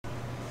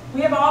We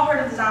have all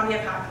heard of the zombie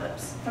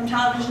apocalypse, from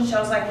television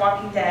shows like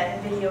Walking Dead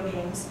and video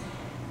games,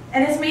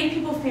 and it's made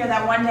people fear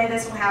that one day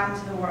this will happen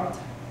to the world.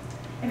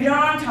 If you don't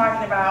know what I'm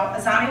talking about,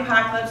 a zombie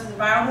apocalypse is a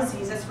viral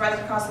disease that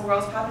spreads across the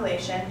world's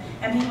population,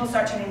 and people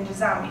start turning into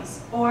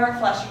zombies, or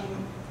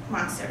flesh-eating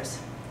monsters.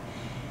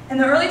 In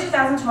the early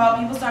 2012,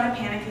 people started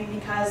panicking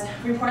because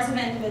reports of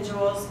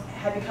individuals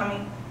had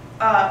becoming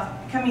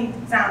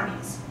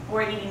zombies,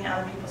 or eating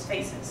other people's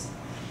faces.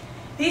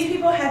 These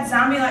people had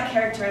zombie-like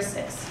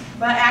characteristics,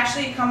 but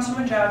actually it comes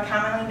from a drug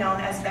commonly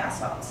known as bath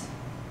salts.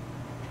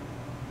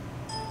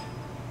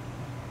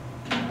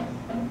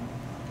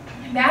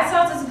 Bath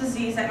salts is a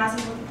disease that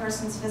messes with a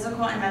person's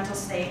physical and mental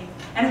state,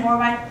 and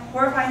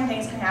horrifying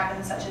things can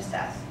happen, such as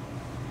death.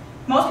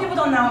 Most people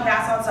don't know what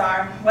bath salts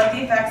are, what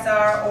the effects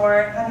are,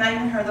 or have not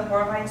even heard the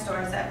horrifying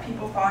stories that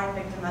people falling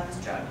victim of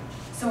this drug.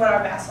 So what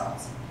are bath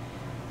salts?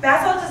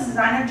 Bath salts is a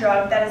designer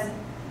drug that is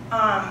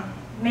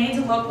made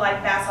to look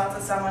like bath salts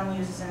that someone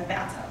uses in a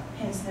bathtub,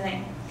 hence the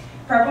name.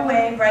 Purple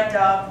Wave, Red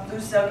Dove, Blue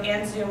Silk,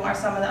 and Zoom are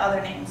some of the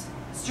other names,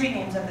 street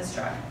names of this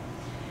drug.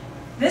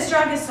 This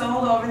drug is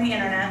sold over the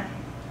internet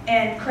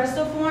in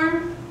crystal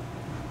form,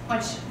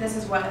 which this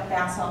is what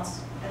bath salts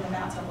in the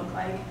bathtub look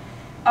like,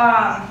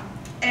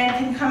 and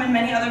can come in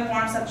many other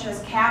forms such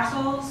as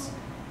capsules,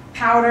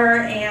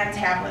 powder, and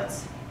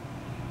tablets.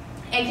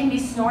 It can be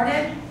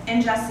snorted,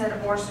 ingested,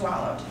 or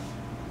swallowed.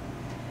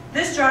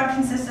 This drug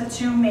consists of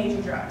two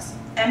major drugs,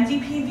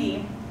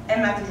 MDPV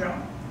and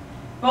methadone.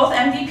 Both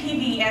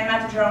MDPV and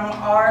methadone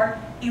are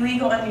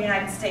illegal in the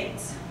United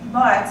States,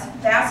 but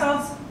bath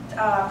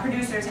salts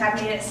producers have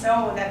made it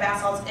so that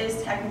bath salts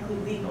is technically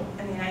legal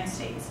in the United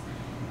States.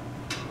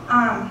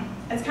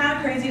 It's kind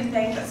of crazy to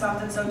think that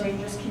something so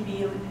dangerous can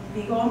be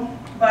legal,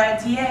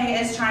 but DA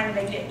is trying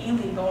to make it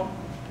illegal,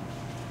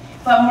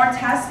 but more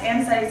tests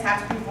and studies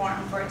have to be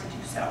performed for it to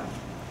do so.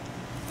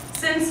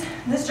 Since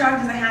this drug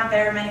doesn't have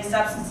very many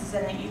substances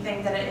in it, you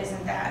think that it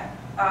isn't that,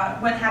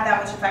 wouldn't have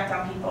that much effect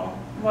on people.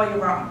 Well, you're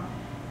wrong.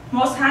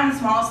 Most times, the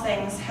smallest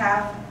things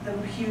have the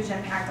huge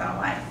impact on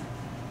life.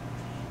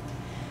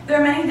 There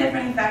are many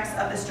different effects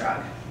of this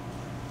drug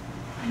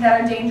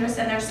that are dangerous,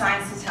 and there's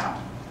science to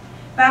tell.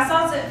 Bath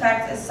salts'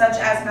 effects is such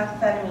as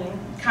methamphetamine,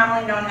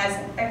 commonly known as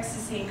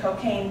ecstasy and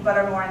cocaine, but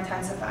are more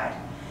intensified.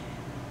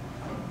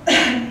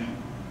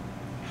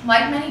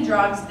 Like many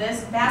drugs,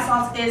 this bath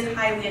salts is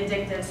highly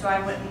addictive, so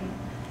I wouldn't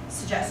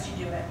suggest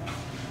you do it.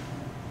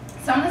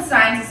 Some of the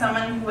signs of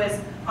someone who is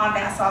on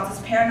bath salts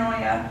is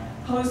paranoia,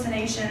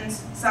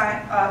 hallucinations,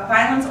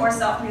 violence, or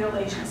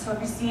self-mutilation. So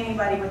if you see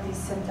anybody with these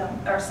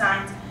symptoms or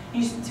signs,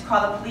 you should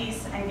call the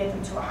police and get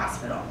them to a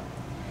hospital.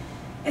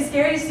 It's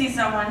scary to see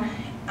someone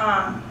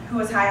who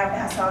is high on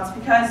bath salts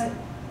because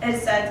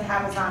it's said to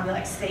have a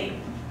zombie-like state.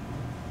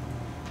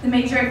 The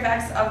major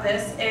effects of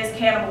this is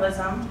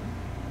cannibalism.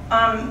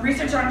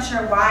 Researchers aren't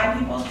sure why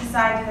people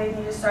decide they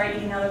need to start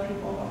eating other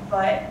people,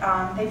 but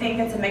they think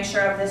it's a mixture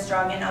of this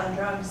drug and other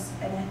drugs,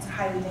 and it's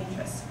highly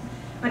dangerous.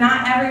 But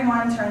not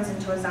everyone turns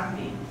into a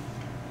zombie.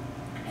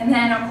 And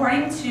then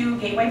according to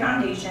Gateway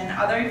Foundation,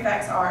 other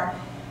effects are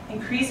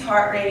increased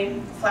heart rate,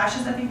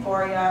 flashes of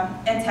euphoria,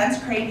 intense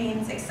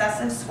cravings,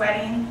 excessive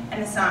sweating,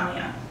 and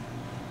insomnia.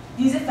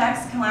 These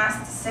effects can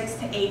last 6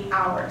 to 8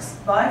 hours,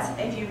 but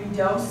if you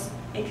redose,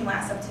 it can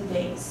last up to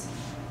days.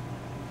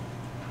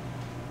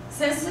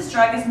 Since this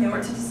drug is newer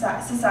to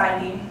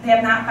society, they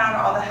have not found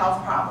all the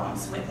health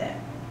problems with it,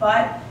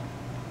 but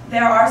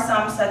there are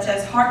some such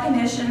as heart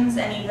conditions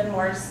and even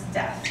worse,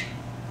 death.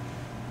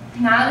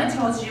 Now that I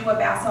told you what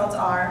bath salts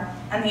are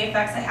and the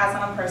effects it has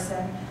on a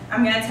person,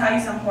 I'm going to tell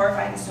you some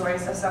horrifying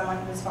stories of someone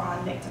who has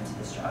fallen victim to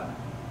this drug.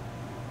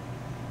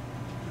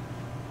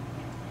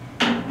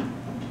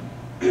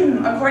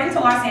 According to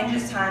Los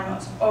Angeles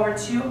Times, over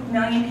 2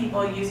 million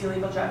people use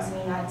illegal drugs in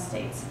the United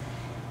States.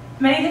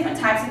 Many different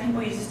types of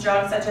people use this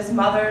drug, such as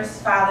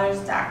mothers, fathers,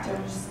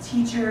 doctors,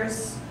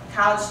 teachers,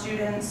 college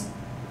students.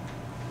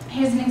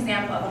 Here's an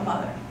example of a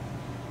mother.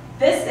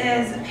 This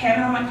is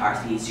Pamela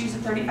McCarthy. She's a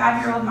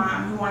 35-year-old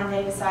mom who one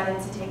day decided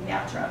to take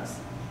bath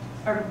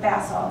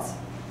salts.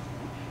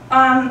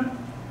 On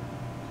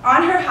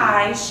her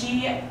high,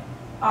 she,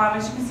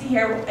 as you can see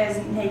here, is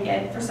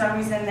naked. For some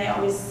reason, they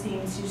always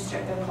seem to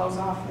strip their clothes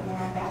off when they're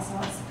on bath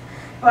salts.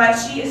 But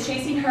she is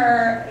chasing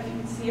her, if you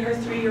can see, her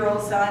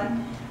 3-year-old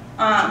son.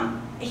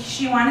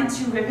 She wanted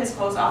to rip his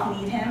clothes off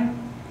and eat him.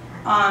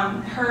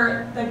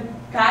 The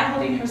guy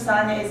holding her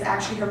son is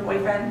actually her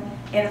boyfriend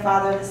and the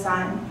father of the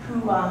son,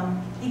 who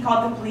he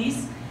called the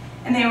police,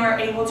 and they were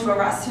able to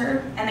arrest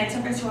her, and they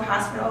took her to a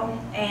hospital,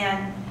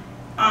 and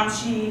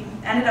she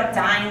ended up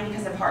dying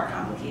because of heart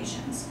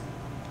complications.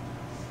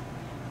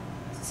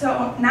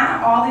 So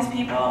not all these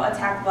people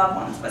attack loved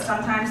ones, but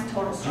sometimes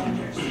total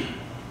strangers.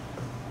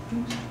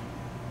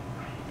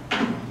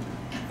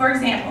 For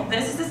example,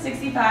 this is a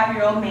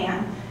 65-year-old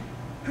man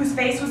whose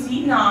face was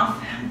eaten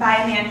off by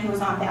a man who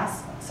was on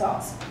bath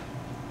salts.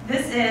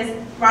 This is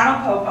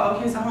Ronald Popo.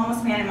 He was a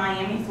homeless man in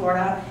Miami,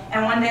 Florida,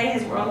 and one day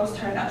his world was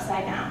turned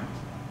upside down.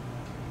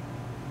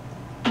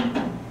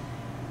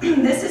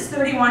 This is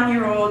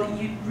 31-year-old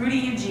Rudy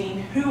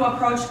Eugene, who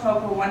approached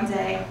Coco one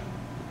day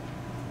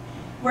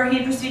where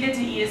he proceeded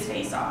to eat his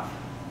face off.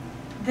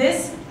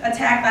 This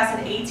attack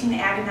lasted 18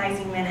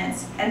 agonizing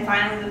minutes, and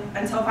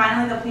until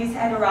finally the police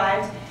had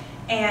arrived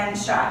and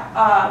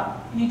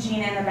shot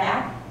Eugene in the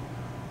back.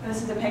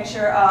 This is a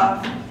picture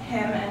of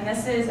him, and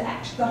this is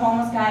actually the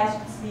homeless guy. As you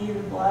can see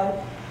the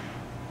blood.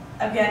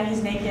 Again,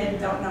 he's naked,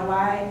 don't know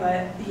why,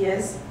 but he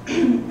is.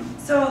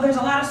 So there's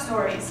a lot of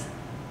stories.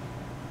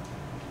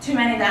 Too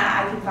many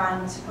that I could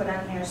find to put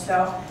on here,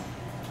 so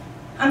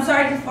I'm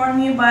sorry to inform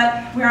you,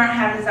 but we aren't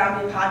having a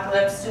zombie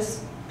apocalypse,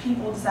 just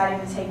people deciding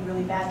to take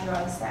really bad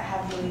drugs that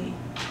have really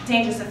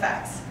dangerous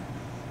effects.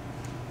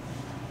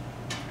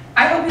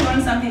 I hope you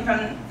learned something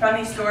from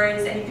these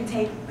stories and you can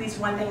take at least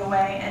one thing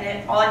away,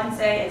 and all I can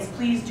say is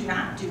please do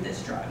not do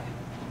this drug.